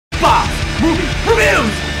movie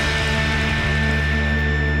reviews!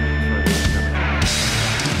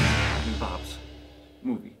 Bob's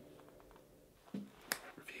movie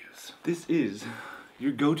reviews. This is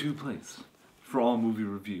your go-to place for all movie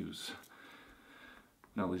reviews.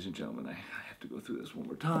 Now, ladies and gentlemen, I have to go through this one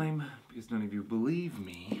more time because none of you believe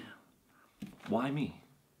me. Why me?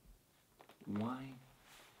 Why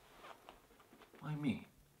me?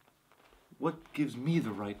 What gives me the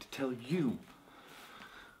right to tell you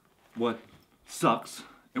what sucks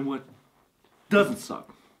and what doesn't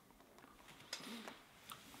suck?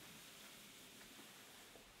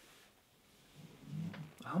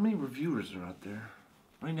 How many reviewers are out there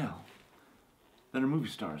right now that are movie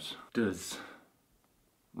stars? Does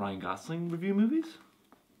Ryan Gosling review movies?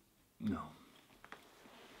 No.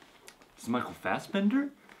 Does Michael Fassbender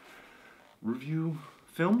review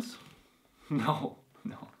films? No.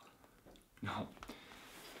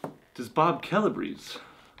 Does Bob Calabrese,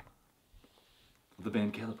 of the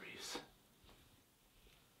band Calabrese,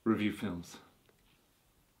 review films?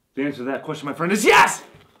 The answer to that question, my friend, is yes!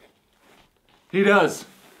 He does.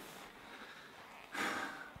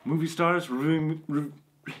 Movie stars reviewing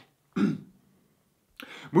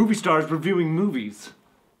movie stars reviewing movies.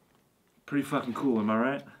 Pretty fucking cool, am I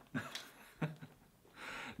right?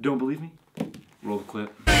 Don't believe me? Roll the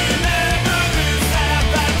clip.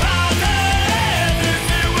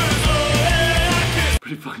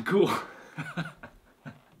 Pretty fucking cool.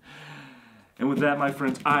 And with that, my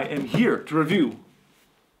friends, I am here to review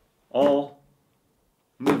all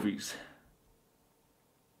movies.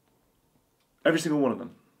 Every single one of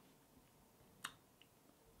them.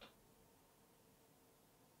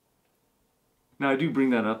 Now, I do bring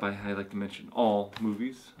that up. I like to mention all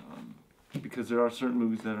movies because there are certain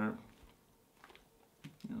movies that are,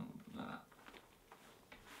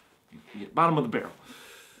 bottom of the barrel,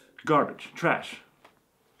 garbage, trash.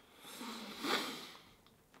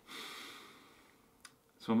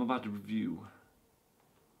 So I'm about to review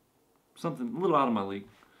something a little out of my league.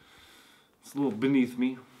 It's a little beneath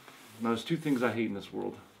me. Now, there's two things I hate in this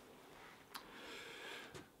world.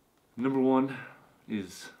 Number one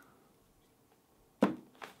is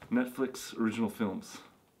Netflix original films.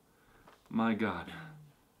 My God,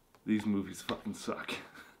 these movies fucking suck.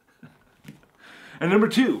 And number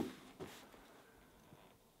two,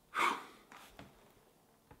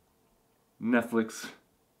 Netflix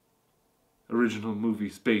original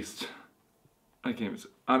movies based, I can't even say,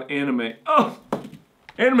 on anime. Oh!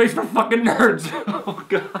 Anime's for fucking nerds! Oh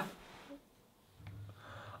God.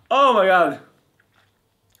 Oh my God.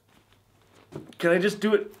 Can I just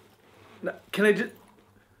do it? Can I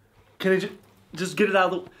just get it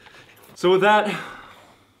out of the... So with that,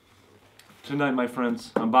 tonight, my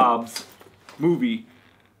friends, on Bob's movie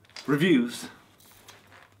reviews,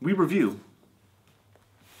 we review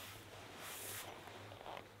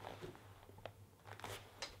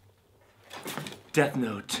Death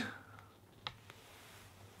Note.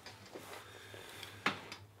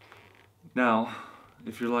 Now,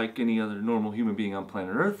 if you're like any other normal human being on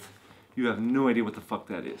planet Earth, you have no idea what the fuck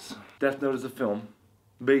that is. Death Note is a film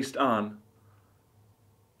based on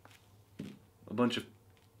a bunch of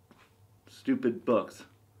stupid books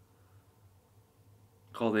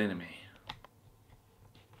called anime.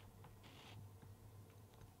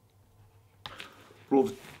 Roll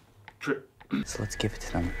the trip. So let's give it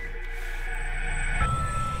to them.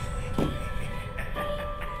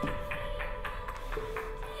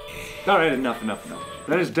 Alright, enough.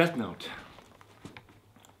 That is Death Note.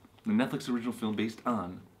 The Netflix original film based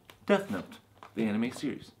on Death Note, the anime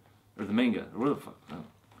series. Or the manga, or whatever the fuck. No.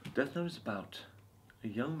 Death Note is about a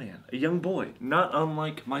young man, a young boy, not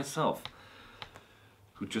unlike myself,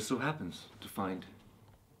 who just so happens to find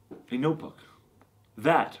a notebook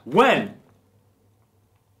that, when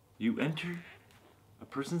you enter a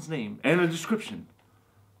person's name and a description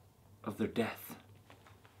of their death,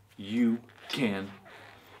 you can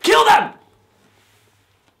kill them!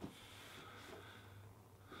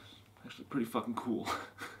 Actually pretty fucking cool.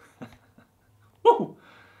 Woo!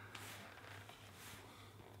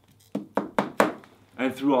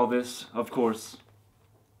 And through all this, of course,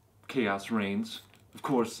 chaos reigns. Of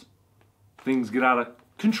course, things get out of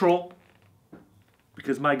control.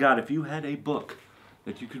 Because my God, if you had a book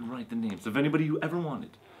that you could write the names of anybody you ever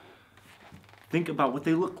wanted, think about what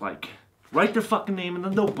they look like. Write their fucking name in the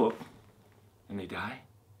notebook, and they die.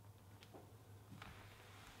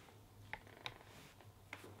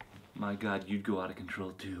 My God, you'd go out of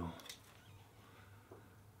control too.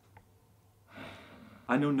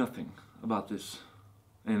 I know nothing about this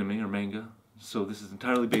anime or manga, so this is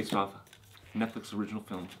entirely based off Netflix original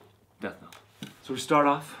film, Death Note. So we start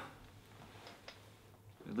off,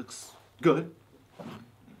 it looks good.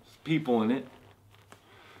 There's people in it.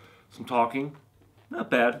 Some talking. Not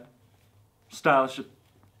bad. Stylish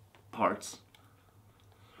parts.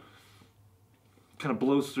 Kind of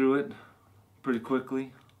blows through it pretty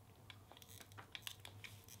quickly.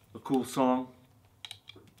 A cool song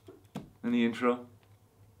in the intro.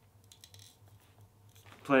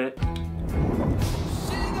 Play it.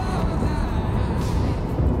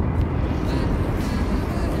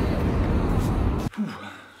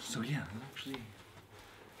 So yeah, actually,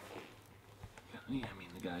 I mean,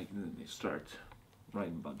 the guy, they start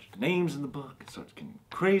writing a bunch of names in the book. It starts getting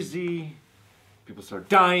crazy. People start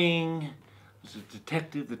dying. There's a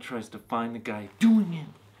detective that tries to find the guy doing it.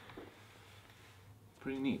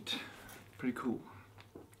 Pretty neat. Pretty cool.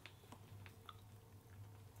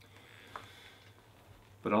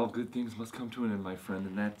 But all good things must come to an end, my friend,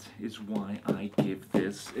 and that is why I give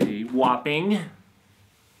this a whopping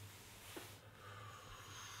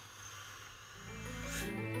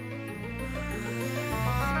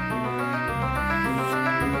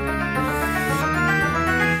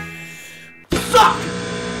suck!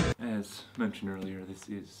 As mentioned earlier, this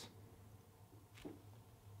is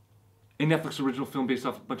a Netflix original film based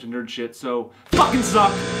off a bunch of nerd shit, so fucking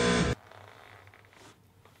suck!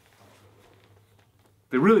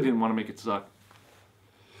 They really didn't want to make it suck.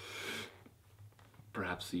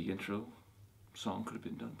 Perhaps the intro song could have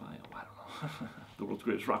been done by, oh, I don't know, the world's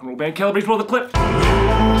greatest rock and roll band, Calabrese. Roll the clip!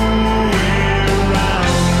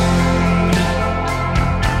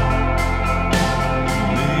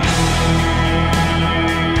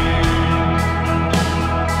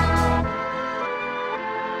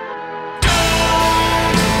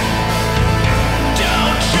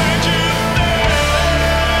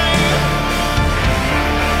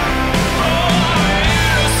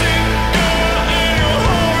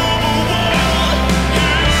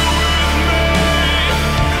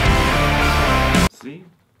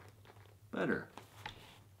 Better.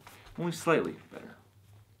 Only slightly better.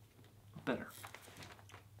 Better.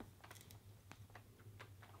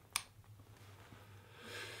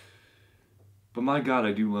 But my God,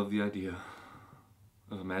 I do love the idea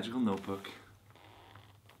of a magical notebook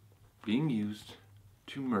being used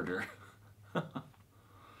to murder.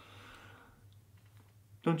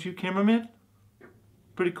 Don't you, cameraman?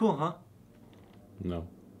 Pretty cool, huh? No.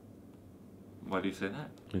 Why do you say that?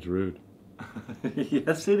 It's rude.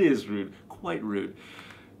 Yes, it is rude. Quite rude.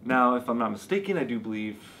 Now, if I'm not mistaken, I do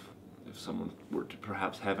believe if someone were to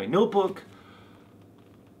perhaps have a notebook,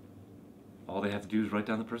 all they have to do is write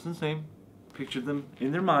down the person's name, picture them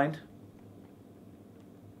in their mind,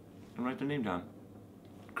 and write their name down.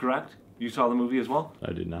 Correct? You saw the movie as well?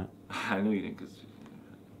 I did not. I know you didn't, because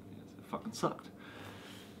it fucking sucked.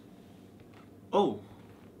 Oh.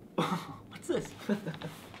 What's this?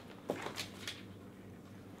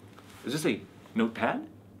 Is this a notepad?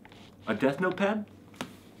 A death notepad?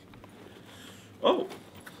 Oh.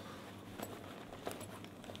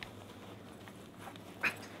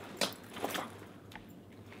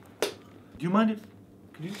 Do you mind if,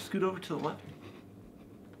 can you scoot over to the left?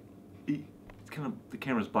 It's kind of, the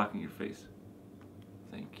camera's blocking your face.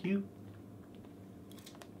 Thank you.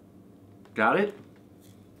 Got it?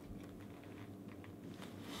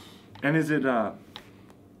 And is it, how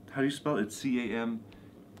do you spell it? It's C-A-M-E-R-A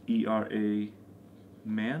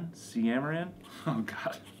man? Ciamaran? Oh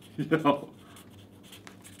God. Yo.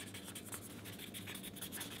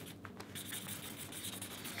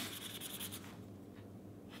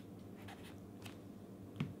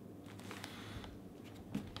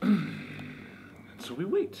 So we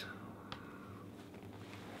wait.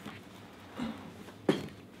 Do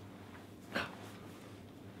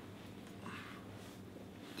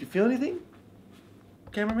you feel anything,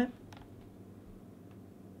 cameraman?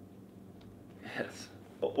 Yes.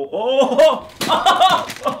 Oh,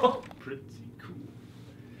 pretty cool.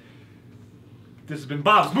 This has been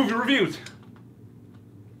Bob's Movie Reviews.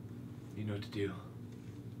 You know what to do.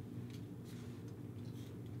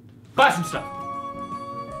 Buy some stuff.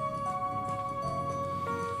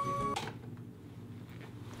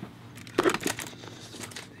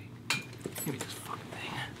 Give me this fucking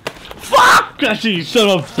thing. Fuck! Gosh, you son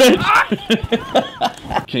of a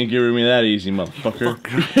bitch! Can't get rid of me that easy, motherfucker.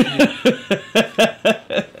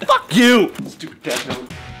 Fuck you! Stupid death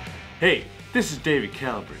note. Hey, this is Davey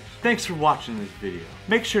Calabrese. Thanks for watching this video.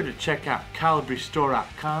 Make sure to check out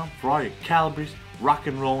CalabreseStore.com for all your Calabrese rock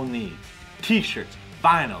and roll needs. T-shirts,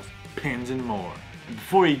 vinyls, pins, and more. And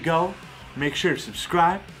before you go, make sure to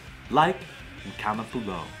subscribe, like, and comment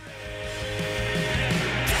below.